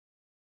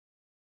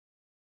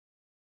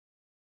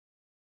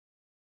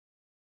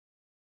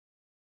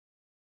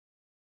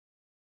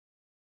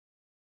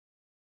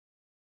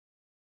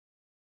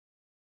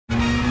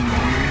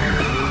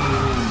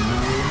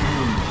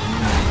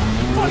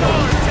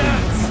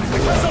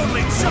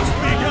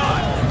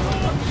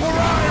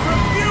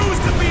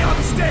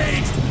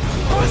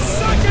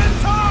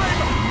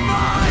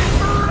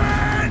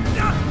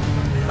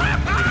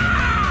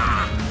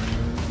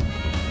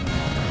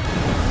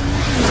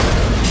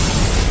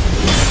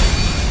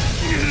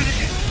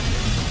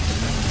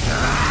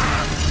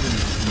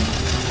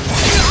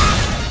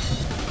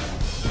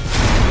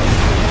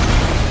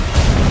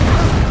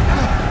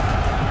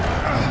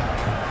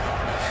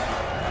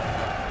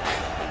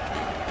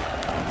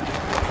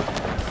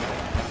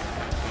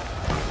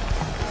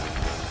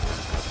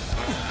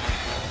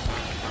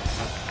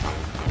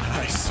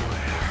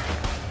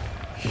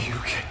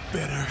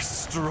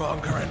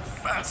stronger and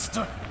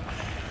faster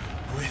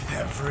with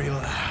every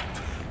lap.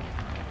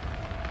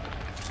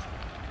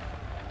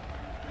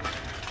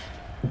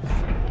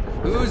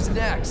 Who's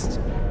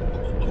next?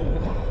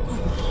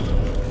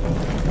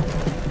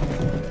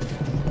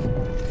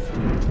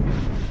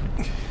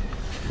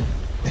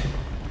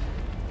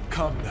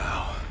 Come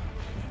now.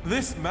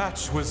 This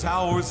match was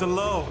ours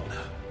alone.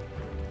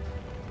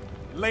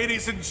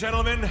 Ladies and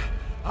gentlemen,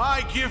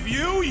 I give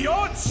you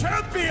your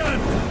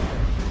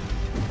champion!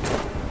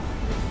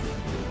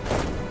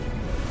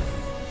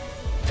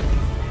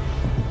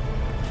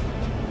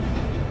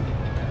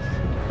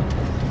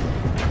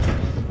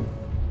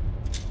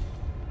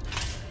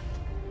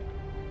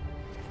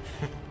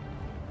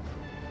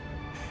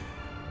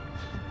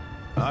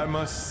 I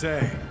must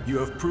say, you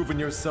have proven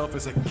yourself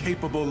as a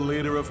capable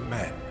leader of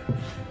men.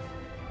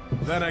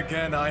 Then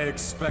again, I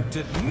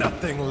expected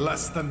nothing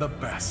less than the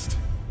best.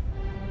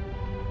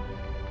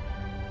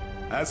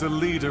 As a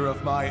leader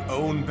of my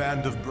own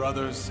band of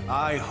brothers,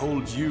 I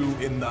hold you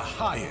in the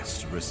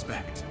highest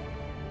respect.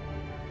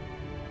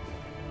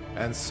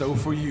 And so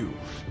for you,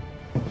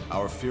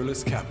 our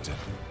fearless captain,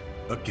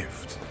 a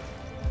gift.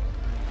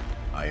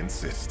 I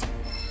insist.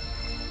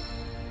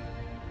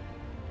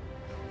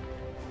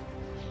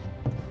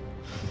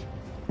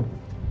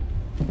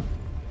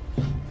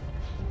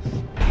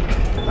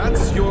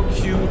 That's your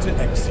cue to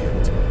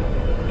exit.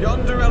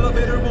 Yonder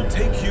elevator will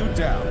take you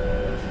down.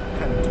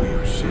 And to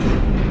your ship.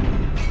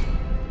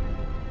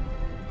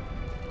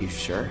 You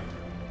sure?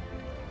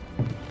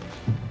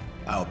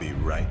 I'll be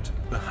right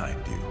behind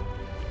you.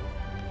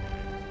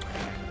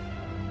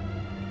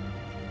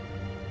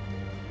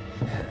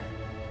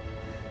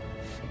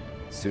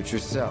 Suit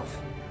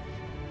yourself.